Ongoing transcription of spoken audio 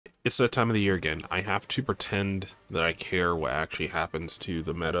It's that time of the year again. I have to pretend that I care what actually happens to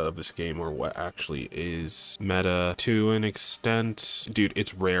the meta of this game, or what actually is meta to an extent. Dude,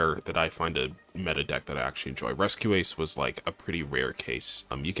 it's rare that I find a meta deck that I actually enjoy. Rescue Ace was like a pretty rare case.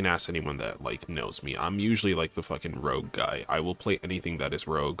 You can ask anyone that like knows me. I'm usually like the fucking rogue guy. I will play anything that is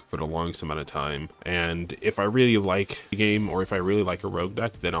rogue for the longest amount of time. And if I really like the game, or if I really like a rogue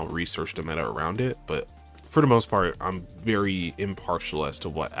deck, then I'll research the meta around it. But for the most part, I'm very impartial as to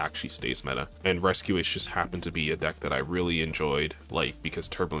what actually stays meta, and Rescue Ace just happened to be a deck that I really enjoyed, like, because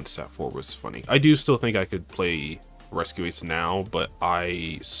Turbulence Set 4 was funny. I do still think I could play Rescue Ace now, but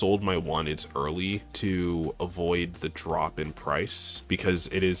I sold my wanteds early to avoid the drop in price, because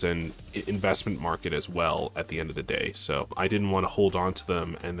it is an investment market as well at the end of the day. So I didn't want to hold on to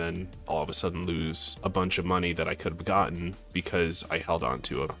them and then all of a sudden lose a bunch of money that I could have gotten because I held on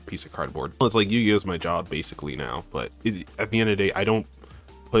to a piece of cardboard. It's like Yu-Gi-Oh is my job basically now, but at the end of the day, I don't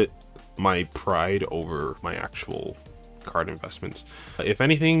put my pride over my actual card investments. If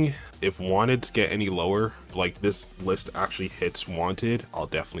anything, if wanteds get any lower, like this list actually hits wanted, I'll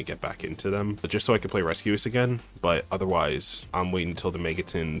definitely get back into them, but just so I can play Rescue Ace again. But otherwise, I'm waiting until the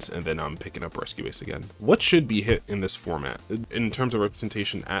Megatins and then I'm picking up Rescue Ace again. What should be hit in this format? In terms of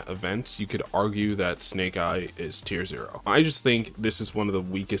representation at events, you could argue that Snake Eye is tier 0. I just think this is one of the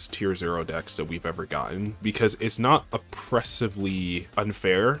weakest tier 0 decks that we've ever gotten, because it's not oppressively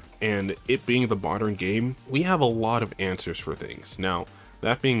unfair, and it being the modern game, we have a lot of answers for things. Now,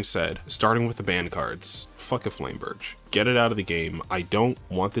 that being said, starting with the ban cards, fuck a Flamberge. Get it out of the game. I don't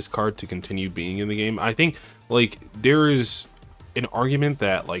want this card to continue being in the game. I think, like, there is an argument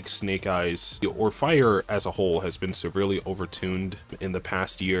that, like, Snake Eyes, or Fire as a whole, has been severely overtuned in the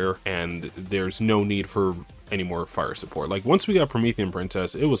past year, and there's no need for any more fire support. Like, once we got Promethean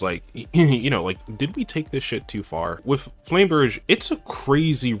Princess, it was like, you know, like, did we take this shit too far? With Flamberge, it's a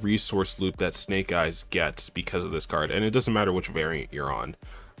crazy resource loop that Snake Eyes gets because of this card, and it doesn't matter which variant you're on,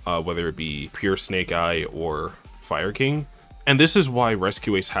 whether it be pure Snake Eye or Fire King. And this is why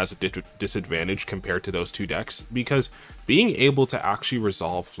Rescue Ace has a disadvantage compared to those two decks, because being able to actually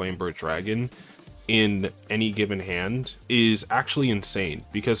resolve Flamberge Dragon in any given hand is actually insane,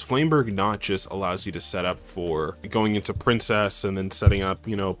 because Flamberge not just allows you to set up for going into Princess and then setting up,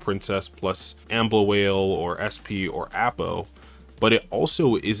 you know, Princess plus Ambler Whale or SP or Apo, but it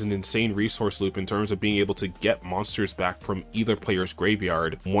also is an insane resource loop in terms of being able to get monsters back from either player's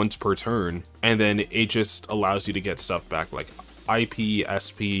graveyard once per turn, and then it just allows you to get stuff back like IP,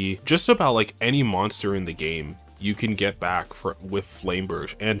 SP, just about like any monster in the game you can get back with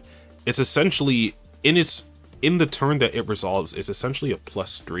Flamberge. And it's essentially, in the turn that it resolves, it's essentially a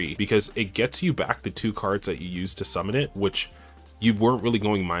 +3, because it gets you back the 2 cards that you used to summon it, which you weren't really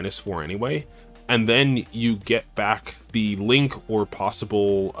going -4 anyway, and then you get back the link or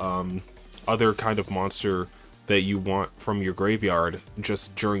possible other kind of monster that you want from your graveyard.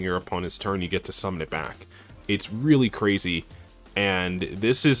 Just during your opponent's turn, you get to summon it back. It's really crazy, and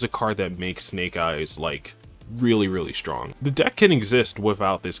this is a card that makes Snake Eyes like really strong. The deck can exist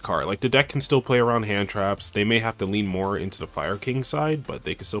without this card. Like, the deck can still play around hand traps. They may have to lean more into the Fire King side, but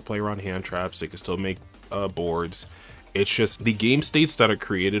they can still play around hand traps. They can still make boards. It's just the game states that are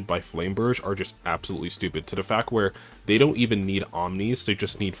created by Flamberge are just absolutely stupid, to the fact where they don't even need Omnis, they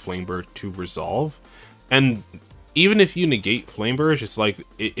just need Flamberge to resolve. And even if you negate Flamberge, it's like,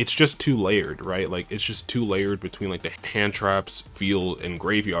 it's just too layered, right? Like, it's just too layered between like the hand traps, field, and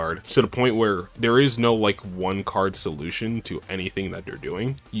graveyard, to the point where there is no like one card solution to anything that they're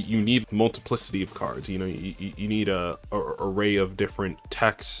doing. You need multiplicity of cards, you know, you need a array of different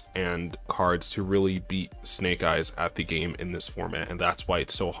techs and cards to really beat Snake Eyes at the game in this format, and that's why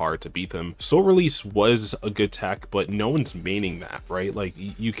it's so hard to beat them. Soul Release was a good tech, but no one's maining that, right? Like,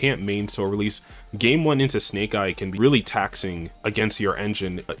 you can't main Soul Release. Game 1 into Snake Eye can be really taxing against your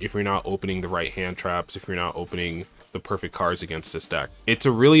engine if you're not opening the right hand traps, if you're not opening the perfect cards against this deck. It's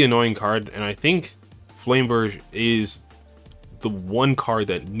a really annoying card, and I think Flamberge is the one card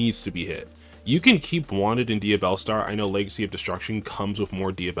that needs to be hit. You can keep Wanted in Diabellstar. I know Legacy of Destruction comes with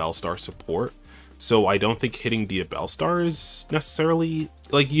more Diabellstar support, so I don't think hitting Diabellstar is necessarily,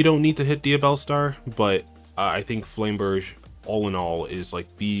 like, you don't need to hit Diabellstar, but I think Flamberge, all in all, is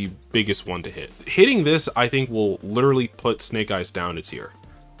like the biggest one to hit. Hitting this, I think, will literally put Snake Eyes down a tier.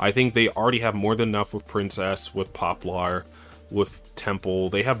 I think they already have more than enough with Princess, with Poplar, with Temple.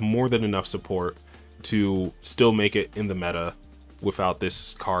 They have more than enough support to still make it in the meta without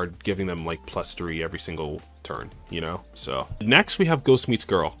this card giving them like +3 every single turn, you know? So next we have Ghost Meets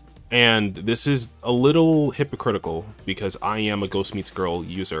Girl. And this is a little hypocritical because I am a Ghost Meets Girl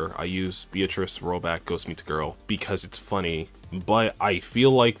user. I use Beatrice rollback Ghost Meets Girl because it's funny. But I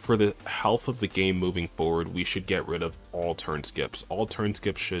feel like for the health of the game moving forward, we should get rid of all turn skips. All turn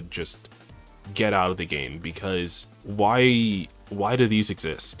skips should just get out of the game, because why do these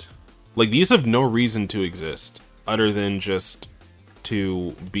exist? Like, these have no reason to exist other than just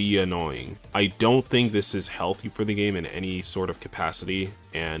to be annoying. I don't think this is healthy for the game in any sort of capacity,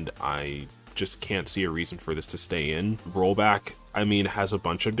 and I just can't see a reason for this to stay in. Rollback, I mean, has a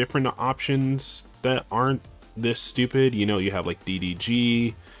bunch of different options that aren't this stupid. You know, you have like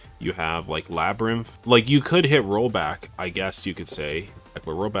DDG, you have like Labyrinth. Like, you could hit rollback, I guess you could say, like,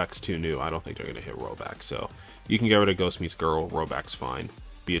 but rollback's too new. I don't think they're gonna hit rollback, so you can get rid of Ghost Meets Girl. Rollback's fine.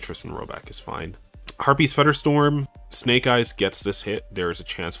 Beatrice and rollback is fine. Harpy's Featherstorm, Snake Eyes gets this hit. There is a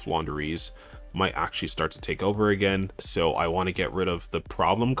chance Flamberge might actually start to take over again, so I want to get rid of the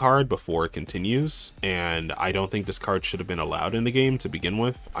problem card before it continues, and I don't think this card should have been allowed in the game to begin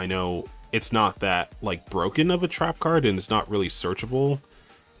with. I know it's not that like broken of a trap card, and it's not really searchable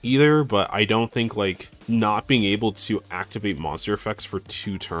either, but I don't think like not being able to activate monster effects for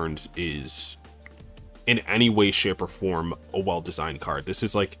 2 turns is in any way, shape, or form a well-designed card. This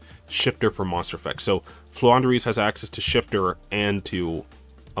is like shifter for monster effects. So Flamberge has access to shifter and to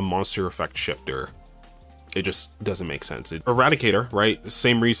a monster effect shifter. It just doesn't make sense. Eradicator, right?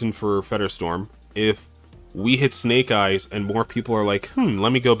 Same reason for Featherstorm. If we hit Snake Eyes and more people are like,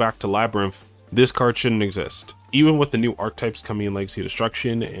 let me go back to Labyrinth, this card shouldn't exist. Even with the new archetypes coming in Legacy of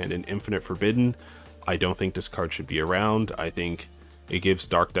Destruction and in Infinite Forbidden, I don't think this card should be around. I think it gives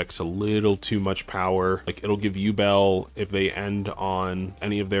Dark decks a little too much power. Like, it'll give Yubel if they end on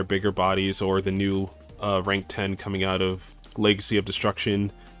any of their bigger bodies, or the new rank 10 coming out of Legacy of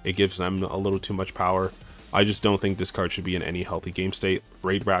Destruction. It gives them a little too much power. I just don't think this card should be in any healthy game state.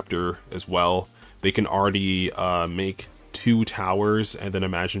 Raid Raptor as well. They can already make 2 towers, and then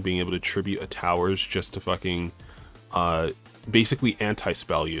imagine being able to tribute a towers just to fucking basically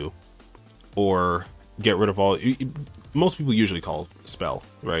anti-spell you, or get rid of all. Most people usually call spell,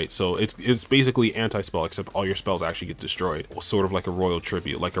 right? So it's basically anti-spell, except all your spells actually get destroyed. Sort of like a royal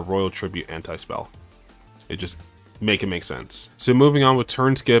tribute, anti-spell. It just make it make sense. So moving on with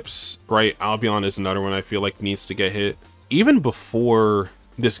turn skips, right? Albion is another one I feel like needs to get hit even before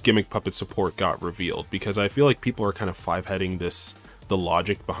this Gimmick Puppet support got revealed, because I feel like people are kind of 5-heading the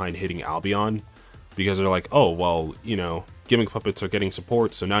logic behind hitting Albion, because they're like, oh, well, you know, Gimmick Puppets are getting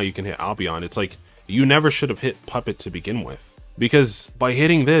support, so now you can hit Albion. It's like, you never should have hit Puppet to begin with, because by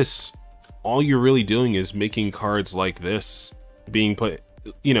hitting this, all you're really doing is making cards like this being put,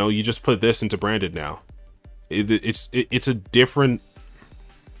 you know, you just put this into Branded now. It's a different,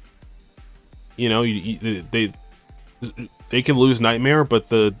 you know, they can lose Nightmare, but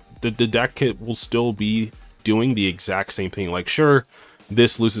the deck will still be doing the exact same thing. Like, sure,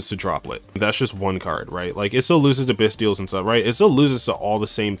 this loses to Droplet. That's just one card, right? Like, it still loses to Bystials and stuff, right? It still loses to all the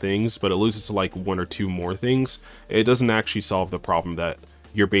same things, but it loses to like 1 or 2 more things. It doesn't actually solve the problem that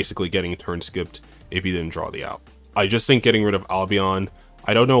you're basically getting turn skipped if you didn't draw the out. I just think getting rid of Albion,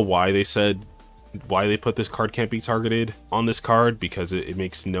 I don't know why they put this card can't be targeted on this card, because it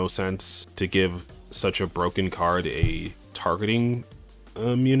makes no sense to give such a broken card a targeting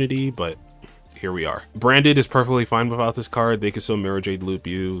immunity, but here we are. Branded is perfectly fine without this card. They could still Mirror Jade loop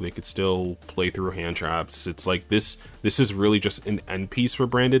you. They could still play through hand traps. It's like this is really just an end piece for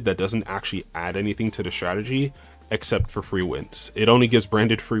Branded that doesn't actually add anything to the strategy except for free wins. It only gives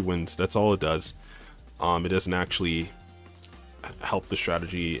Branded free wins. That's all it does. It doesn't actually help the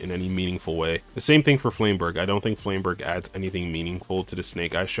strategy in any meaningful way. The same thing for Flamberge. I don't think Flamberge adds anything meaningful to the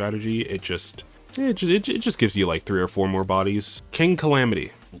Snake Eye strategy. It just gives you like 3 or 4 more bodies. King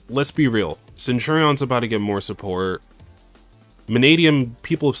Calamity. Let's be real. Centurion's about to get more support. Vanadium,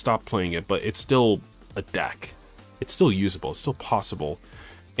 people have stopped playing it, but it's still a deck. It's still usable. It's still possible.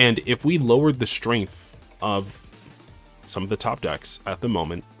 And if we lowered the strength of some of the top decks at the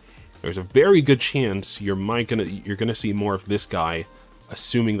moment, there's a very good chance you're gonna see more of this guy,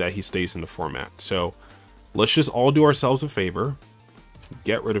 assuming that he stays in the format. So let's just all do ourselves a favor,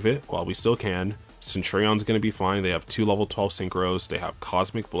 get rid of it while we still can. Centurion's gonna be fine. They have 2 level 12 synchros. They have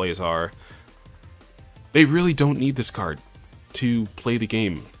Cosmic Blazar. They really don't need this card to play the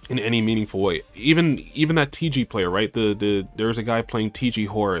game in any meaningful way. Even that TG player, right? There's a guy playing TG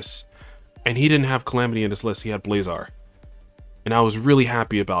Horus, and he didn't have Calamity in his list. He had Blazar. And I was really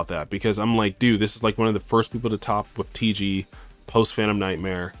happy about that, because I'm like, dude, this is like one of the first people to top with TG post Phantom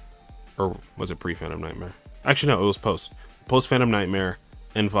Nightmare. Or was it pre Phantom Nightmare? Actually, no, it was post Phantom Nightmare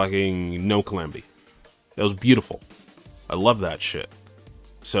and fucking no Calamity. That was beautiful. I love that shit.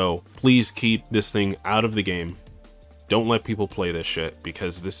 So please keep this thing out of the game. Don't let people play this shit,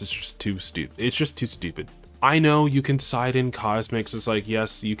 because this is just too stupid. It's just too stupid. I know you can side in cosmics. It's like,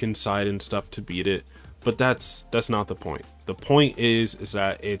 yes, you can side in stuff to beat it, but that's not the point. The point is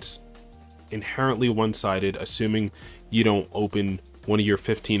that it's inherently one-sided. Assuming you don't open one of your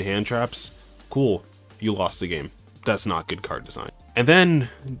 15 hand traps, cool, you lost the game. That's not good card design. And then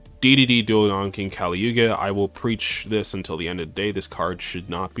DDD Dual King Kali Yuga. I will preach this until the end of the day. This card should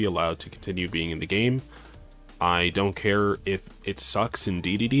not be allowed to continue being in the game. I don't care if it sucks in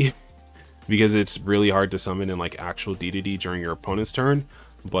DDD because it's really hard to summon in like actual DDD during your opponent's turn,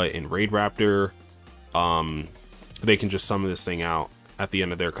 but in Raid Raptor, they can just summon this thing out at the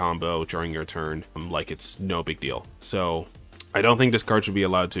end of their combo during your turn, like it's no big deal. So I don't think this card should be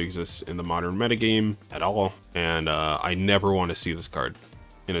allowed to exist in the modern metagame at all, and I never want to see this card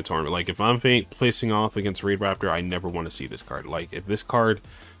in a tournament. Like, if I'm facing off against Raid Raptor, I never want to see this card. Like, if this card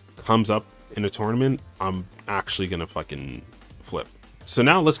comes up in a tournament, I'm actually gonna fucking flip. So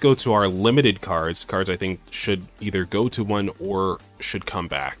now let's go to our limited cards. Cards I think should either go to 1 or should come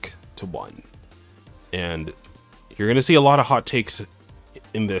back to 1. And you're gonna see a lot of hot takes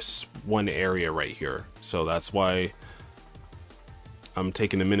in this one area right here. So that's why I'm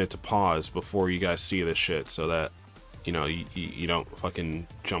taking a minute to pause before you guys see this shit, so that, you know, you don't fucking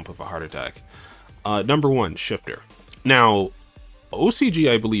jump with a heart attack. Number 1, Shifter. Now, OCG,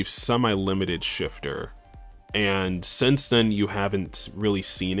 I believe, semi-limited Shifter, and since then you haven't really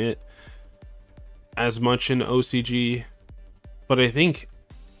seen it as much in OCG, but I think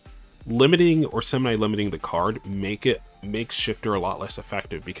limiting or semi-limiting the card makes Shifter a lot less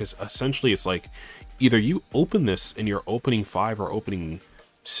effective, because essentially it's like either you open this in your opening 5 or opening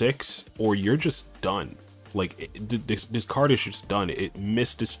 6, or you're just done. Like, this card is just done. It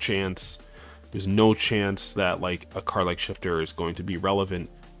missed its chance. There's no chance that like a card like Shifter is going to be relevant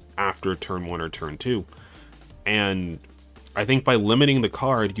after turn 1 or turn 2. And I think by limiting the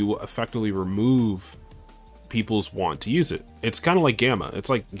card, you will effectively remove people's want to use it. It's kind of like Gamma. It's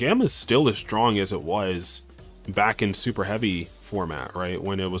like Gamma is still as strong as it was back in Super Heavy format, right?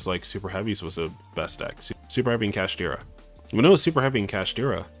 When it was like Super Heavies was the best deck. Super Heavy and Kashtira. When it was Super Heavy and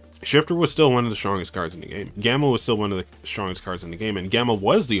Kashtira, Shifter was still one of the strongest cards in the game. Gamma was still one of the strongest cards in the game, and Gamma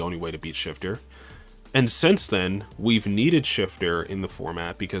was the only way to beat Shifter. And since then, we've needed Shifter in the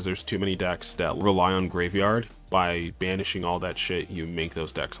format because there's too many decks that rely on Graveyard. By banishing all that shit, you make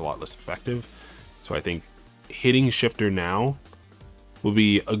those decks a lot less effective. So I think hitting Shifter now will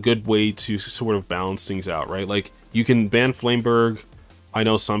be a good way to sort of balance things out, right? Like, you can ban Flamberge. I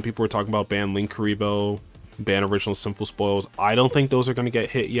know some people are talking about ban Link Karibo, ban Original Sinful Spoils. I don't think those are going to get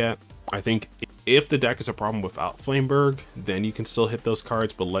hit yet. I think if the deck is a problem without Flamberge, then you can still hit those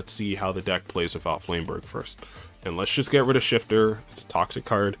cards, but let's see how the deck plays without Flamberge first. And let's just get rid of Shifter. It's a toxic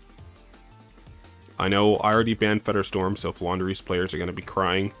card. I know I already banned Fetterstorm, so Flamberge's players are going to be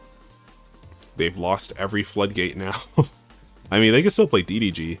crying. They've lost every floodgate now. I mean, they can still play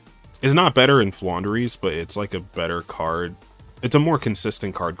DDG. It's not better in Flamberge's, but it's like a better card. It's a more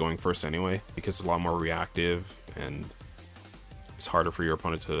consistent card going first anyway, because it's a lot more reactive, and it's harder for your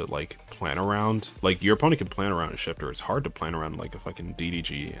opponent to like plan around. Like, your opponent can plan around a Shifter. It's hard to plan around like a fucking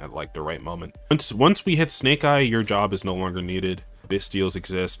DDG at like the right moment. Once we hit Snake Eye, your job is no longer needed. Bystials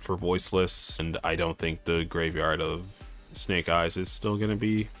exist for Voiceless, and I don't think the graveyard of Snake Eyes is still gonna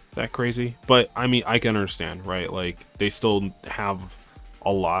be that crazy. But I mean, I can understand, right? Like, they still have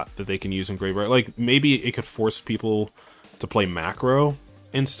a lot that they can use in graveyard. Like, maybe it could force people to play Macro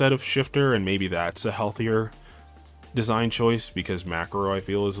instead of Shifter, and maybe that's a healthier design choice, because Macro, I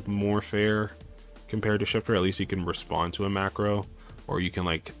feel, is more fair compared to Shifter. At least you can respond to a Macro, or you can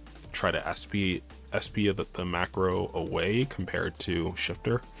like try to SP the Macro away compared to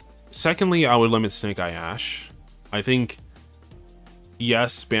Shifter. Secondly, I would limit Snake Eye Ash. I think,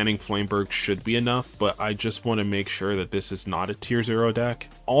 yes, banning Flamberge should be enough, but I just want to make sure that this is not a tier 0 deck.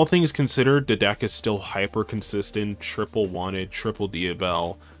 All things considered, the deck is still hyper consistent, triple Wanted, triple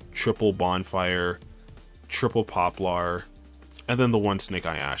Diabell, triple Bonfire, triple Poplar, and then the one Snake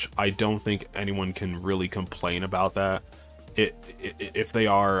Eye Ash. I don't think anyone can really complain about that. If they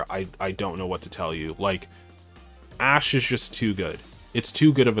are, I don't know what to tell you. Like, Ash is just too good. It's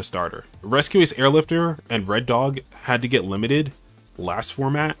too good of a starter. Rescue Ace Airlifter and Red Dog had to get limited last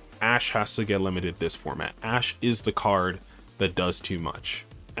format. Ash has to get limited this format. Ash is the card that does too much.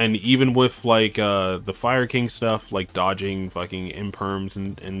 And even with like the Fire King stuff, like dodging fucking imperms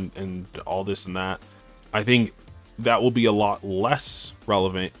and all this and that, I think that will be a lot less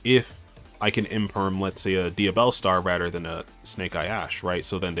relevant if I can imperm, let's say, a Diabell Star rather than a Snake Eye Ash, right?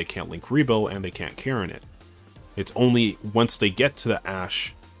 So then they can't Link Rebo and they can't Karen it. It's only once they get to the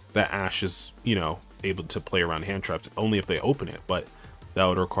Ash that Ash is, you know, able to play around hand traps, only if they open it. But that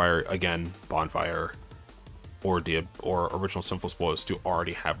would require, again, Bonfire or Original Sinful Spoils to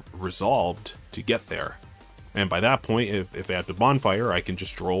already have resolved to get there. And by that point, if they have the Bonfire, I can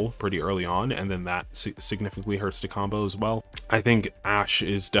just roll pretty early on, and then that significantly hurts the combo as well. I think Ash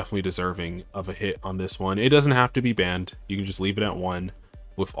is definitely deserving of a hit on this one. It doesn't have to be banned. You can just leave it at 1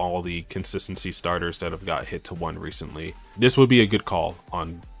 with all the consistency starters that have got hit to 1 recently. This would be a good call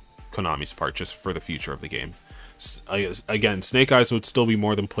on Konami's part, just for the future of the game. Again, Snake Eyes would still be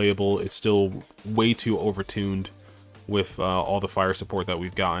more than playable. It's still way too overtuned with all the fire support that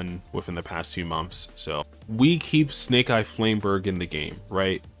we've gotten within the past few months. So we keep Snake Eye Flamberge in the game,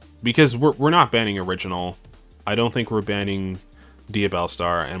 right? Because we're not banning Original. I don't think we're banning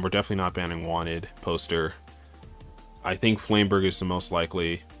Diabellstar, and we're definitely not banning Wanted Poster. I think Flamberge is the most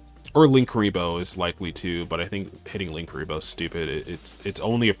likely, or Linkuriboh is likely too, but I think hitting Linkuriboh is stupid. It's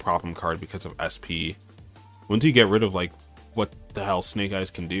only a problem card because of SP. Once you get rid of like what the hell Snake Eyes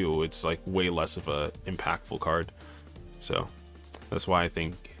can do, it's like way less of a impactful card. So that's why I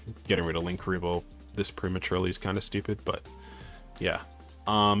think getting rid of Linkuriboh this prematurely is kind of stupid. But yeah,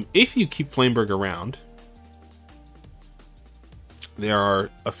 if you keep Flamberge around, there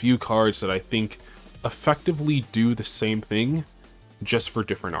are a few cards that I think effectively do the same thing, just for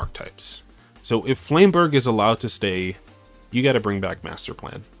different archetypes. So if Flamberge is allowed to stay, you got to bring back Master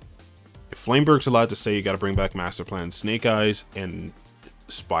Plan. If Flamberge's allowed to stay, you got to bring back Master Plan. Snake Eyes and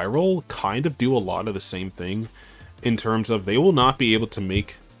Spiral kind of do a lot of the same thing, in terms of they will not be able to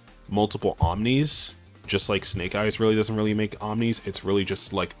make multiple Omnis, just like Snake Eyes really doesn't really make Omnis. It's really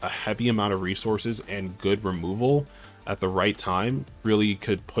just like a heavy amount of resources and good removal at the right time really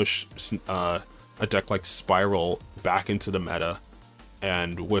could push a deck like Spiral back into the meta.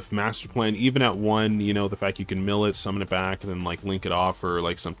 And with Master Plan, even at 1, you know, the fact you can mill it, summon it back, and then like link it off, or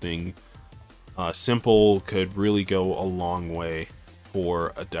like something simple could really go a long way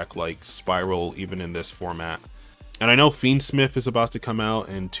for a deck like Spiral, even in this format. And I know Fiendsmith is about to come out,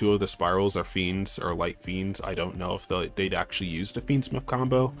 and 2 of the Spirals are Fiends, or Light Fiends. I don't know if they'd actually use the Fiendsmith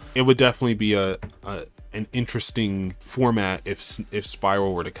combo. It would definitely be an interesting format if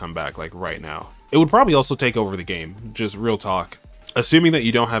Spiral were to come back like right now. It would probably also take over the game, just real talk. Assuming that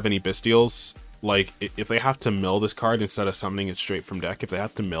you don't have any Bystials, like if they have to mill this card instead of summoning it straight from deck, if they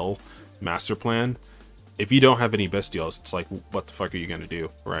have to mill Master Plan, if you don't have any Bystials, it's like, what the fuck are you gonna do,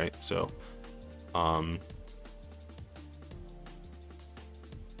 right? So,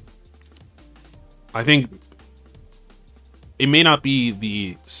 I think it may not be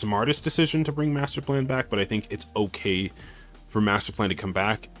the smartest decision to bring Master Plan back, but I think it's okay for Master Plan to come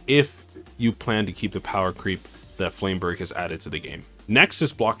back if you plan to keep the power creep that Flamberge has added to the game. Next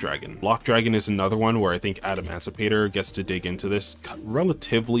is Block Dragon. Block Dragon is another one where I think Adamancipator gets to dig into this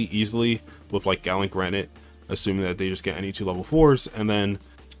relatively easily with like Gallant Granite, assuming that they just get any 2 level 4s, and then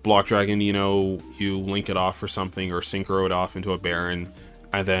Block Dragon, you know, you link it off or something, or synchro it off into a Baron,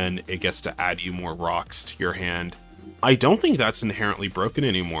 and then it gets to add you more rocks to your hand. I don't think that's inherently broken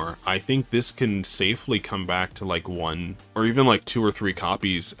anymore. I think this can safely come back to like 1 or even like 2 or 3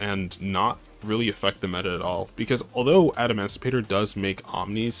 copies and not really affect the meta at all. Because although Adamancipator does make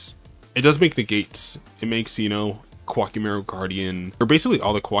Omnis, it does make negates. It makes, you know, Quakimeru Guardian, or basically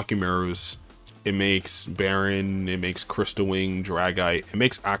all the Quakimerus. It makes Baron, it makes Crystal Wing, Dragite, it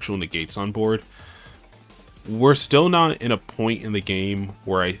makes actual negates on board. We're still not in a point in the game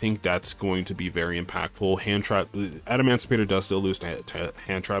where I think that's going to be very impactful. Hand trap, Adamancipator does still lose to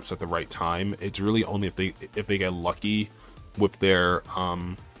hand traps at the right time. It's really only if they get lucky with their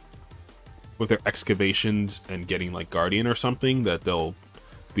excavations and getting like Guardian or something that they'll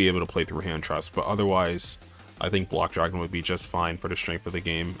be able to play through hand traps. But otherwise, I think Block Dragon would be just fine for the strength of the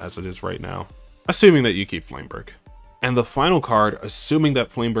game as it is right now, assuming that you keep Flamberge. And the final card, assuming that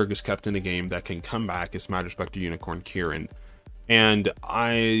Flamberge is kept in the game, that can come back is Magic Spectre Unicorn Kirin. And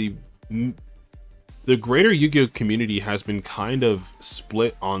the greater Yu-Gi-Oh community has been kind of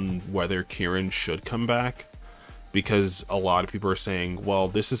split on whether Kirin should come back, because a lot of people are saying, well,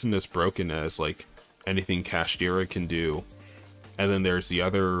 this isn't as broken as like anything Kashtira can do. And then there's the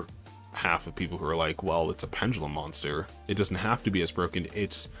other half of people who are like, well, it's a pendulum monster. It doesn't have to be as broken.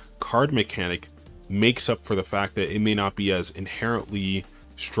 Its card mechanic makes up for the fact that it may not be as inherently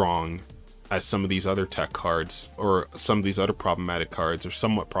strong as some of these other tech cards, or some of these other problematic cards, or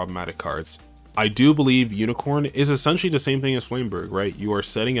somewhat problematic cards. I do believe Unicorn is essentially the same thing as Flamberge, right? You are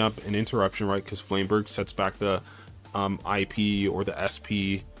setting up an interruption, right? Because Flamberge sets back the IP or the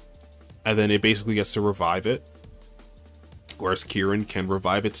SP, and then it basically gets to revive it. Whereas Kirin can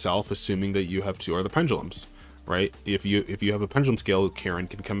revive itself, assuming that you have 2 other pendulums, right? If you have a pendulum scale, Kieran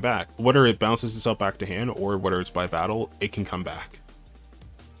can come back. Whether it bounces itself back to hand or whether it's by battle, it can come back.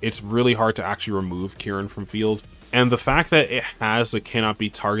 It's really hard to actually remove Kieran from field. And the fact that it has a cannot be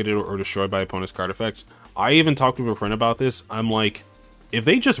targeted or destroyed by opponent's card effects, I even talked with a friend about this. I'm like, if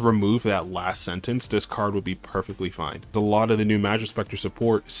they just remove that last sentence, this card would be perfectly fine. A lot of the new Magic Spectre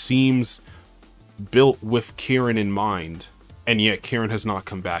support seems built with Kieran in mind, and yet Kieran has not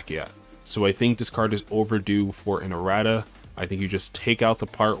come back yet. So I think this card is overdue for an errata. I think you just take out the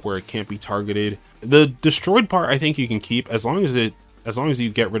part where it can't be targeted. The destroyed part, I think you can keep as long as you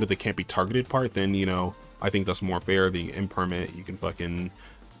get rid of the can't be targeted part. Then, you know, I think that's more fair. The impermanent, you can fucking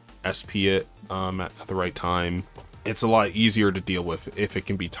SP it at the right time. It's a lot easier to deal with if it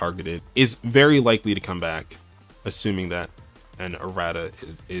can be targeted. It's very likely to come back, assuming that an errata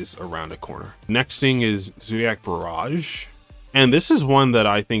is around the corner. Next thing is Zodiac Barrage. And this is one that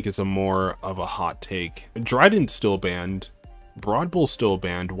I think is a more of a hot take. Dryden's still banned. Broad Bull's still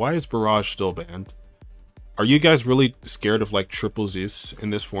banned. Why is Barrage still banned? Are you guys really scared of like Triple Zeus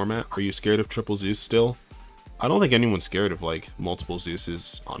in this format? Are you scared of Triple Zeus still? I don't think anyone's scared of like multiple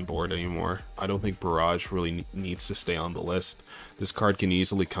Zeuses on board anymore. I don't think Barrage really needs to stay on the list. This card can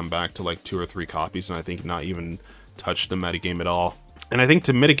easily come back to like 2 or 3 copies and I think not even touch the metagame at all. And I think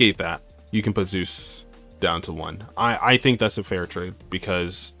to mitigate that, you can put Zeus down to 1. I think that's a fair trade,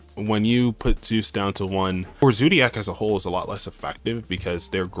 because when you put Zeus down to 1, or Zodiac as a whole is a lot less effective, because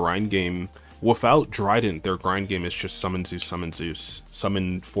their grind game, without Dryden, their grind game is just summon Zeus,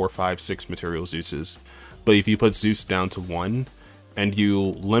 summon 4, 5, 6 material Zeuses. But if you put Zeus down to 1 and you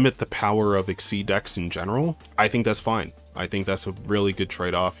limit the power of Exceed decks in general, I think that's fine. I think that's a really good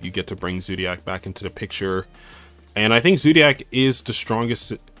trade-off. You get to bring Zodiac back into the picture. And I think Zodiac is the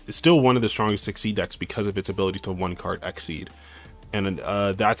strongest, still one of the strongest Exceed decks because of its ability to 1-card Exceed. And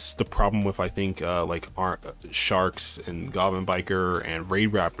that's the problem with, I think, like Sharks and Goblin Biker and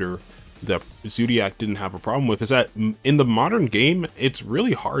Raid Raptor that Zodiac didn't have a problem with, is that in the modern game, it's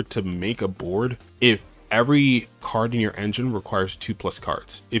really hard to make a board if every card in your engine requires 2+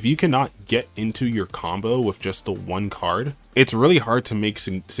 cards. If you cannot get into your combo with just the 1 card, it's really hard to make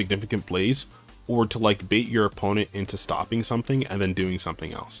significant plays or to like bait your opponent into stopping something and then doing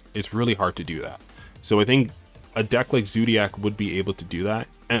something else. It's really hard to do that. So I think a deck like Zodiac would be able to do that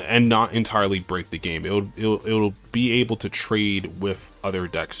and not entirely break the game. It'll be able to trade with other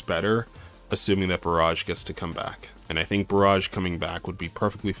decks better, assuming that Barrage gets to come back. And I think Barrage coming back would be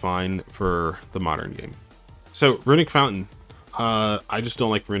perfectly fine for the modern game. So Runic Fountain, I just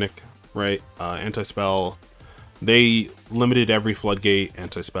don't like Runic, right? Anti-spell, they limited every floodgate,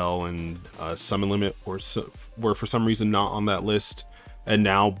 anti-spell, and summon limit were for some reason not on that list. And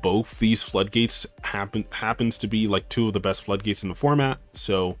now both these floodgates happens to be like 2 of the best floodgates in the format.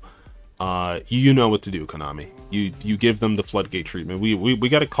 So you know what to do, Konami. You give them the floodgate treatment. We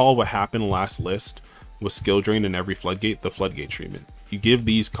got to call what happened last list with skill drain in every floodgate, the floodgate treatment. You give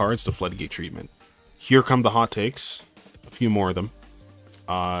these cards the floodgate treatment. Here come the hot takes, a few more of them.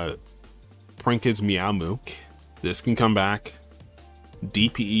 Prinkid's Meow Mook. This can come back.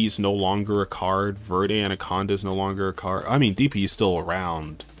 DPE is no longer a card. Verde Anaconda is no longer a card. I mean, DPE is still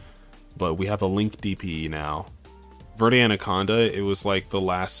around, but we have a Link DPE now. Verde Anaconda, it was like the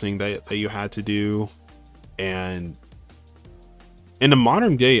last thing that you had to do. And in the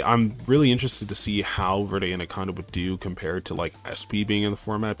modern day, I'm really interested to see how Verde Anaconda would do compared to like SP being in the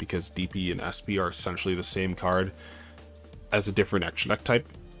format, because DP and SP are essentially the same card as a different extra deck type.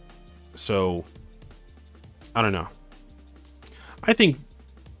 So I don't know. I think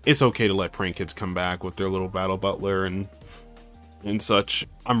it's okay to let Prank Kids come back with their little Battle Butler and such.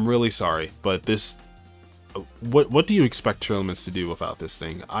 I'm really sorry, but this, what do you expect tournaments to do without this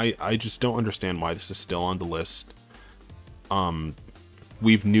thing? I just don't understand why this is still on the list.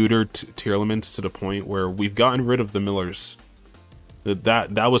 We've neutered tier elements to the point where we've gotten rid of the millers.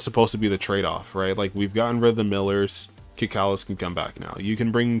 That was supposed to be the trade-off, right? Like, we've gotten rid of the millers. Kikalos can come back now. You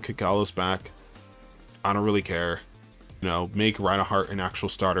can bring Kikalos back. I don't really care. You know, make Reinhardt an actual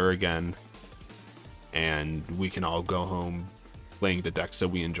starter again, and we can all go home playing the decks that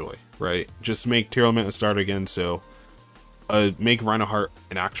we enjoy, right? Just make tier element a starter again. So make Reinhardt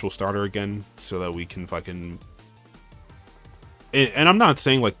an actual starter again so that we can fucking... And I'm not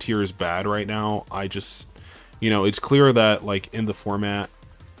saying like tier is bad right now. I just, you know, it's clear that like in the format,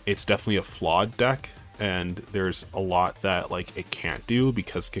 it's definitely a flawed deck, and there's a lot that like it can't do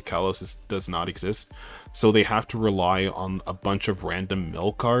because Kikalos does not exist. So they have to rely on a bunch of random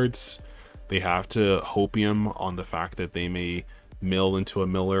mill cards. They have to hopium on the fact that they may mill into a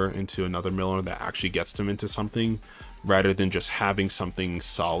miller, into another miller that actually gets them into something, rather than just having something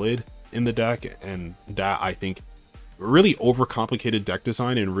solid in the deck, and that, I think, really overcomplicated deck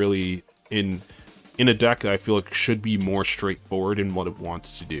design, and really in a deck that I feel like should be more straightforward in what it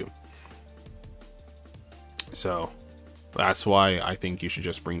wants to do. So that's why I think you should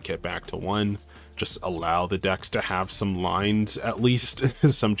just bring Kit back to 1. Just allow the decks to have some lines, at least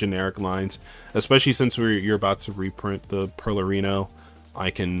some generic lines, especially since you're about to reprint the Perlerino.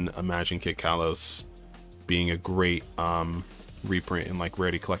 I can imagine Kit Kalos being a great reprint in like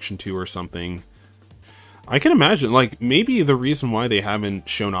Rarity Collection 2 or something. I can imagine, like, maybe the reason why they haven't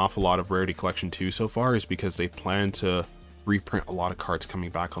shown off a lot of Rarity Collection 2 so far is because they plan to reprint a lot of cards coming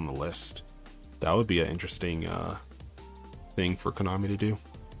back on the list. That would be an interesting thing for Konami to do.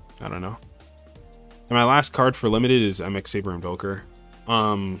 I don't know. And my last card for limited is MX Saber Invoker.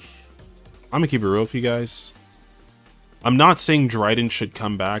 I'm gonna keep it real with you guys. I'm not saying Dryden should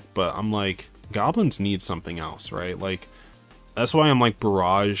come back, but I'm like, Goblins need something else, right? Like, that's why I'm like,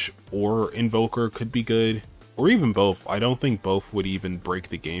 Barrage or Invoker could be good, or even both. I don't think both would even break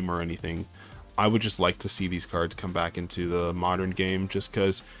the game or anything. I would just like to see these cards come back into the modern game, just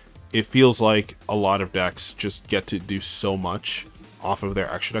because it feels like a lot of decks just get to do so much off of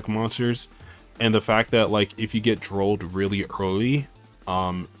their extra deck monsters. And the fact that, like, if you get drolled really early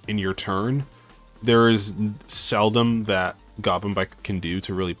in your turn, there is seldom that Goblin Biker can do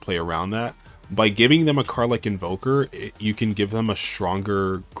to really play around that. By giving them a card like Invoker, you can give them a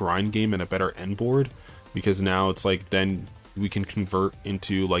stronger grind game and a better end board, because now it's like, then we can convert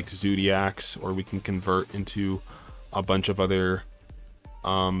into like Zodiacs, or we can convert into a bunch of other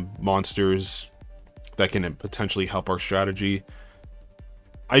monsters that can potentially help our strategy.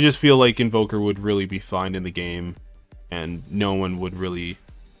 I just feel like Invoker would really be fine in the game, and no one would really,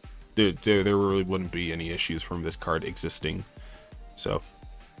 there really wouldn't be any issues from this card existing. So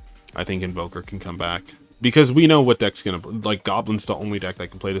I think Invoker can come back, because we know what deck's gonna, like, Goblin's the only deck that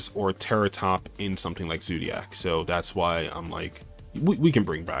can play this, or Terra Top in something like Zodiac. So that's why I'm like, we can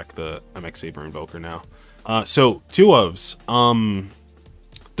bring back the MX Saber Invoker now. So 2 ofs.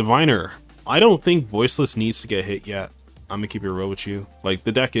 Diviner. I don't think Voiceless needs to get hit yet. I'm gonna keep it real with you. Like,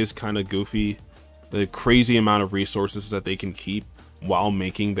 the deck is kind of goofy. The crazy amount of resources that they can keep while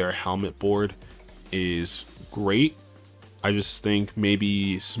making their helmet board is great. I just think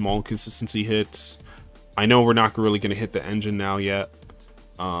maybe small consistency hits. I know we're not really going to hit the engine now yet.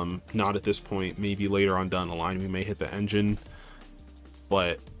 Not at this point. Maybe later on down the line we may hit the engine.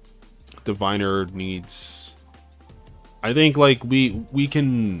 But Diviner needs... I think, like, we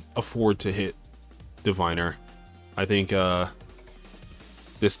can afford to hit Diviner. I think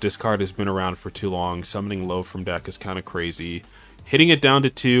this discard has been around for too long. Summoning low from deck is kind of crazy. Hitting it down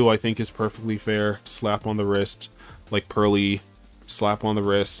to 2 I think is perfectly fair. Slap on the wrist. Like Pearly, slap on the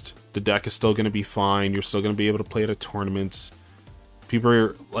wrist. The deck is still going to be fine. You're still going to be able to play it at tournaments. People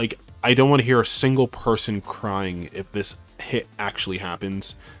are like, I don't want to hear a single person crying if this hit actually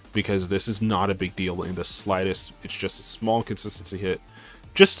happens, because this is not a big deal in the slightest. It's just a small consistency hit,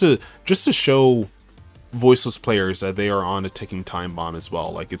 just to show Voiceless players that they are on a ticking time bomb as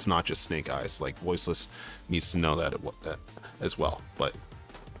well. Like, it's not just Snake Eyes. Like, Voiceless needs to know that as well. But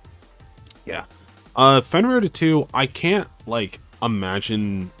yeah. Fenrir to 2, I can't, like,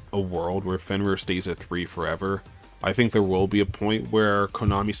 imagine a world where Fenrir stays at 3 forever. I think there will be a point where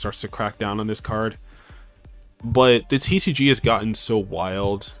Konami starts to crack down on this card. But the TCG has gotten so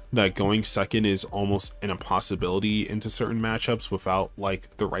wild that going second is almost an impossibility into certain matchups without,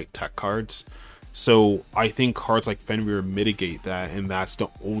 like, the right tech cards. So I think cards like Fenrir mitigate that, and that's the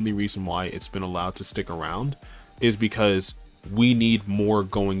only reason why it's been allowed to stick around, is because we need more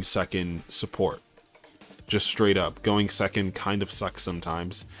going second support. Just straight up, going second kind of sucks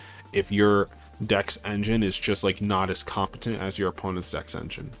sometimes if your deck's engine is just, like, not as competent as your opponent's deck's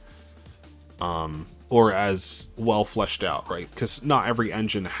engine, or as well fleshed out, right? Because not every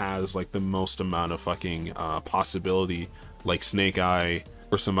engine has, like, the most amount of fucking possibility like Snake Eye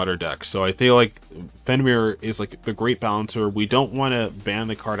or some other decks. So I feel like Fenrir is, like, the great balancer. We don't want to ban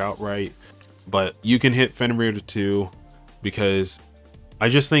the card outright, but you can hit Fenrir to 2, because I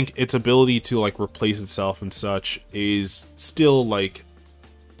just think its ability to, like, replace itself and such is still, like,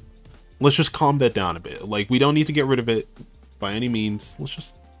 let's just calm that down a bit. Like, we don't need to get rid of it by any means. Let's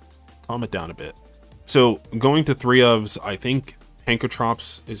just calm it down a bit. So going to 3 ofs, I think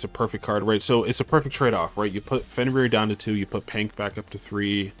Pankotrops is a perfect card, right? So it's a perfect trade-off, right? You put Fenrir down to 2, you put Pank back up to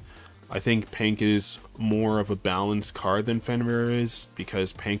 3. I think Pank is more of a balanced card than Fenrir is,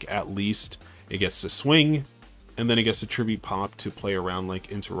 because Pank, at least, it gets to swing, and then it gets a tribute pop to play around,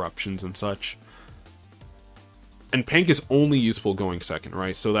 like, interruptions and such. And Pank is only useful going second,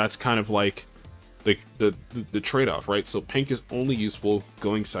 right? So that's kind of like the trade-off, right? So Pank is only useful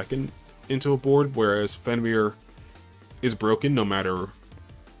going second, into a board, whereas Fenrir is broken no matter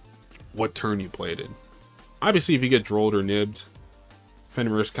what turn you play it in. Obviously, if you get drolled or nibbed,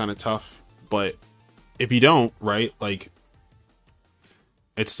 Fenrir is kind of tough, but if you don't, right, like,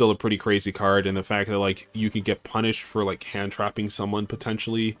 it's still a pretty crazy card, and the fact that, like, you can get punished for, like, hand trapping someone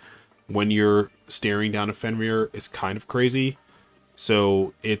potentially when you're staring down a Fenrir is kind of crazy.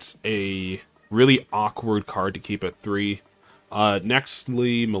 So it's a really awkward card to keep at 3.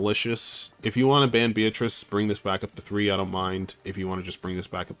 Nextly, Malicious. If you want to ban Beatrice, bring this back up to 3, I don't mind. If you want to just bring this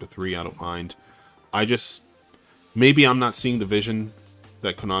back up to 3, I don't mind. Maybe I'm not seeing the vision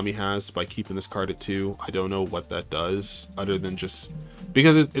that Konami has by keeping this card at 2. I don't know what that does, other than just...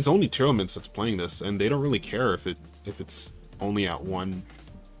 Because it's only tournaments that's playing this, and they don't really care if it's only at 1.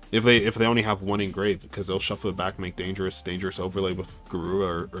 If they only have 1 engraved, because they'll shuffle it back, make dangerous overlay with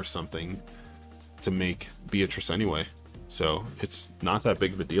Garura or something to make Beatrice anyway. So it's not that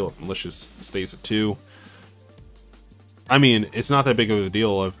big of a deal if Malicious stays at 2. I mean, it's not that big of a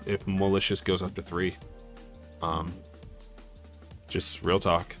deal if Malicious goes up to 3. Just real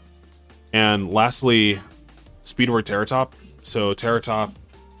talk. And lastly, Speedward Terratop. So Terratop,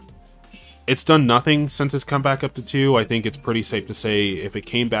 it's done nothing since it's come back up to 2. I think it's pretty safe to say if it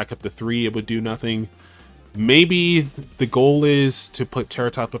came back up to 3, it would do nothing. Maybe the goal is to put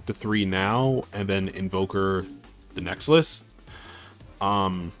Terratop up to 3 now, and then Invoker the next list.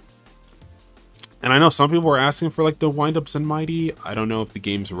 And I know some people are asking for, like, the windups in Mighty. I don't know if the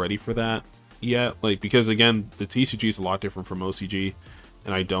game's ready for that yet. Like, because, again, the TCG is a lot different from OCG,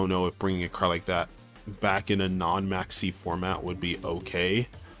 and I don't know if bringing a card like that back in a non-Maxi format would be okay.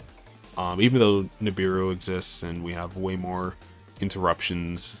 Even though Nibiru exists and we have way more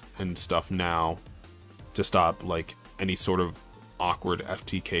interruptions and stuff now to stop, like, any sort of awkward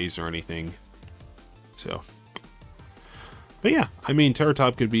FTKs or anything. So, but yeah, I mean,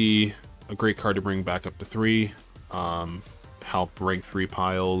 Terratop could be a great card to bring back up to 3, help break 3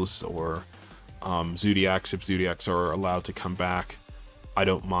 piles, or Zodiacs, if Zodiacs are allowed to come back. I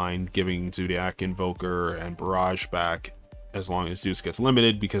don't mind giving Zodiac, Invoker, and Barrage back as long as Zeus gets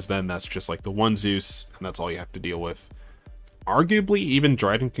limited, because then that's just like the 1 Zeus, and that's all you have to deal with. Arguably, even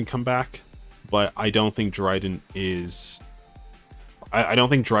Dryden can come back, but I don't think Dryden is... I don't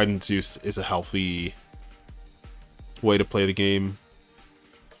think Dryden Zeus is a healthy way to play the game,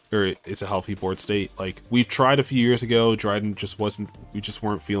 or it's a healthy board state. Like, we tried a few years ago, Dryden just wasn't... we just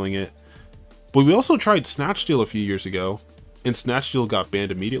weren't feeling it. But we also tried Snatch Steal a few years ago, and Snatch Steal got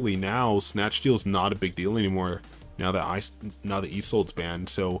banned immediately. Now, Snatch Steal is not a big deal anymore, now that Isold's banned.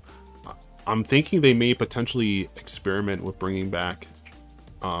 So I'm thinking they may potentially experiment with bringing back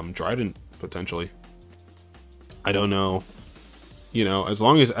Dryden, potentially. I don't know. You know, as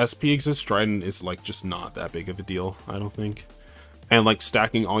long as SP exists, Dryden is, like, just not that big of a deal, I don't think. And, like,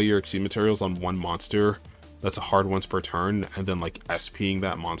 stacking all your Exceed materials on 1 monster that's a hard once per turn, and then, like, SPing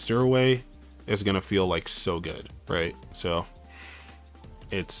that monster away is gonna feel, like, so good, right? So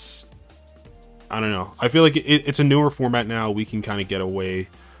it's... I don't know. I feel like it's a newer format now. We can kind of get away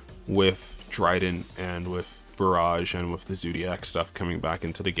with Dryden and with Barrage and with the Zodiac stuff coming back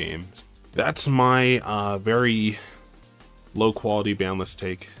into the game. That's my very low quality ban list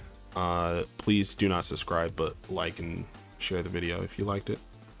take. Please do not subscribe, but like and share the video if you liked it.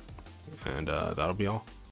 And that'll be all.